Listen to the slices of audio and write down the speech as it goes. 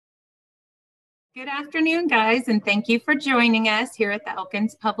Good afternoon, guys, and thank you for joining us here at the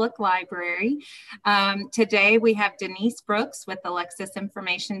Elkins Public Library. Today we have Denise Brooks with Alexis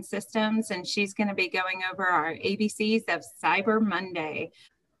Information Systems, and she's going to be going over our ABCs of Cyber Monday.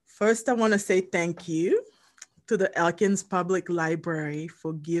 First, I want to say thank you to the Elkins Public Library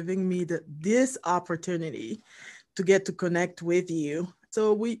for giving me this opportunity to get to connect with you.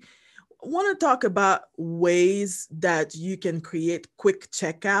 So we want to talk about ways that you can create quick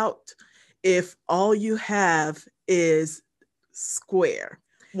checkout if all you have is Square.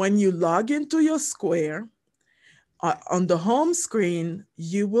 When you log into your Square, on the home screen,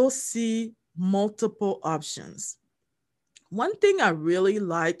 you will see multiple options. One thing I really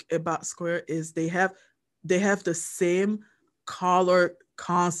like about Square is they have the same color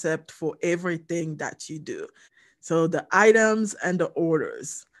concept for everything that you do. So the items and the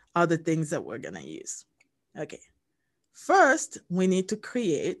orders are the things that we're going to use. Okay. First, we need to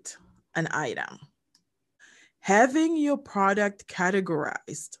create an item. Having your product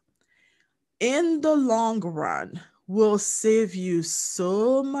categorized in the long run will save you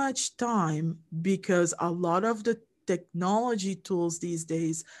so much time because a lot of the technology tools these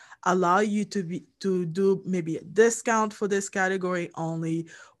days allow you to do maybe a discount for this category only,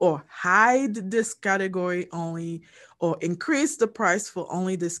 or hide this category only, or increase the price for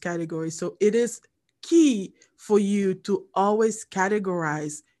only this category. So it is key for you to always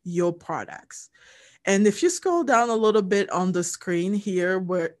categorize your products. And if you scroll down a little bit on the screen here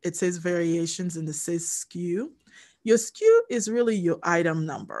where it says variations and it says SKU, your SKU is really your item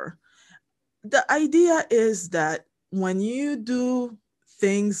number. The idea is that when you do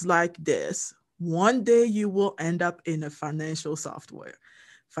things like this, one day you will end up in a financial software.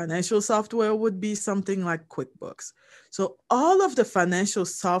 Financial software would be something like QuickBooks. So all of the financial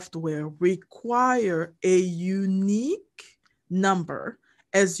software require a unique number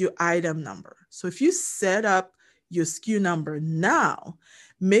as your item number. So if you set up your SKU number now,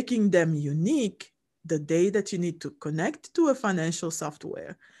 making them unique, the day that you need to connect to a financial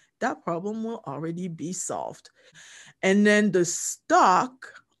software, that problem will already be solved. And then the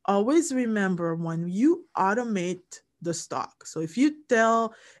stock, always remember when you automate the stock. So if you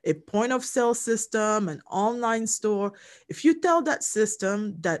tell a point of sale system, an online store, if you tell that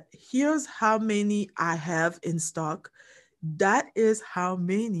system that here's how many I have in stock, that is how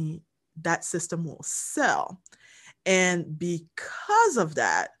many that system will sell. And because of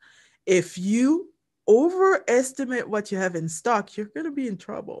that, if you overestimate what you have in stock, you're going to be in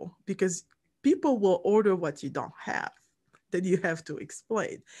trouble because people will order what you don't have. Then you have to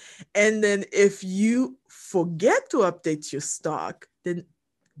explain. And then if you forget to update your stock, then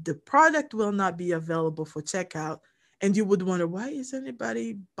the product will not be available for checkout. And you would wonder, why is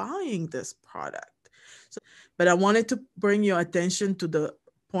anybody buying this product? But I wanted to bring your attention to the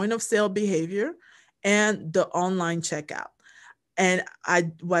point of sale behavior and the online checkout. And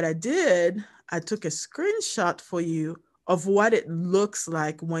what I did, I took a screenshot for you of what it looks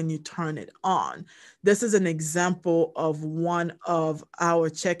like when you turn it on. This is an example of one of our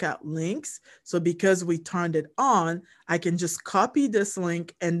checkout links. So because we turned it on, I can just copy this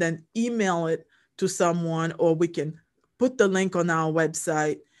link and then email it to someone, or we can put the link on our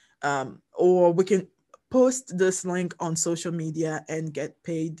website, or we can post this link on social media and get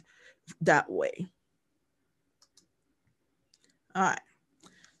paid that way. All right.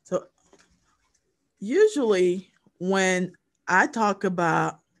 So usually when I talk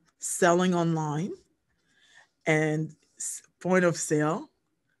about selling online and point of sale,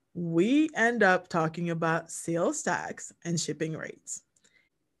 we end up talking about sales tax and shipping rates.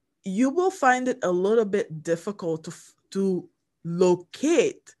 You will find it a little bit difficult to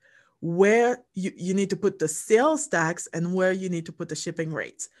locate where you need to put the sales tax and where you need to put the shipping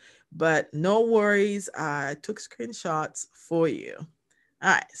rates. But no worries, I took screenshots for you. All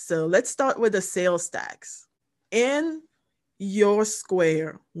right, so let's start with the sales tax. In your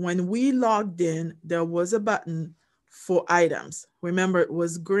Square, when we logged in, there was a button for items. Remember, it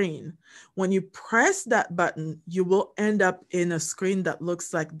was green. When you press that button, you will end up in a screen that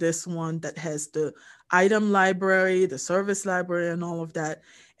looks like this one that has the item library, the service library, and all of that.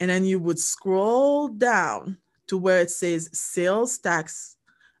 And then you would scroll down to where it says sales taxes.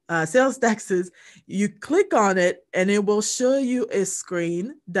 You click on it and it will show you a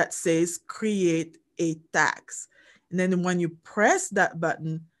screen that says create a tax. And then when you press that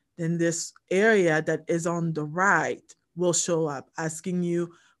button, then this area that is on the right will show up asking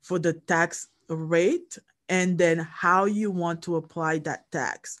you for the tax rate and then how you want to apply that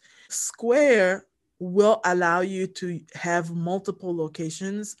tax. Square will allow you to have multiple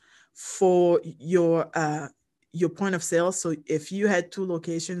locations for your your point of sale. So if you had two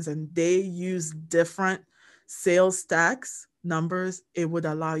locations and they use different sales tax numbers, it would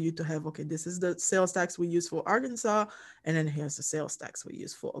allow you to have, okay, this is the sales tax we use for Arkansas, and then here's the sales tax we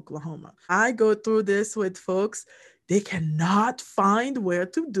use for Oklahoma. I go through this with folks. They cannot find where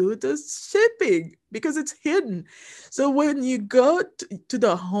to do the shipping because it's hidden. So when you go to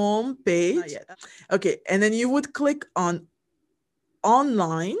the home page, okay, and then you would click on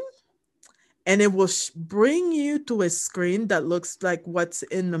online, and it will bring you to a screen that looks like what's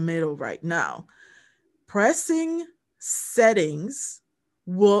in the middle right now. Pressing settings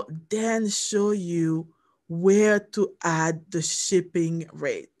will then show you where to add the shipping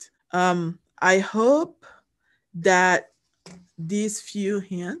rate. I hope that these few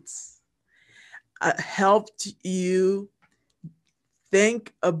hints helped you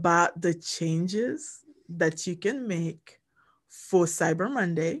think about the changes that you can make for Cyber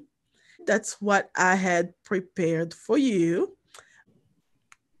Monday. That's what I had prepared for you.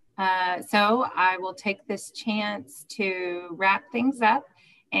 So I will take this chance to wrap things up.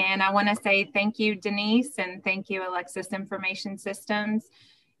 And I want to say thank you, Denise, and thank you, Alexis Information Systems.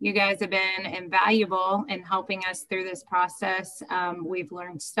 You guys have been invaluable in helping us through this process. We've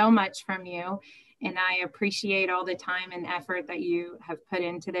learned so much from you, and I appreciate all the time and effort that you have put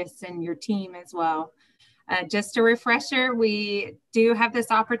into this and your team as well. Just a refresher, we do have this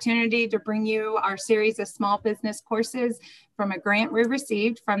opportunity to bring you our series of small business courses from a grant we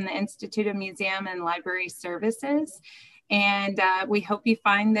received from the Institute of Museum and Library Services. And we hope you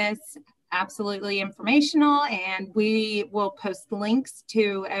find this absolutely informational, and we will post links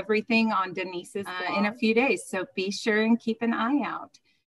to everything on Denise's in a few days. So be sure and keep an eye out.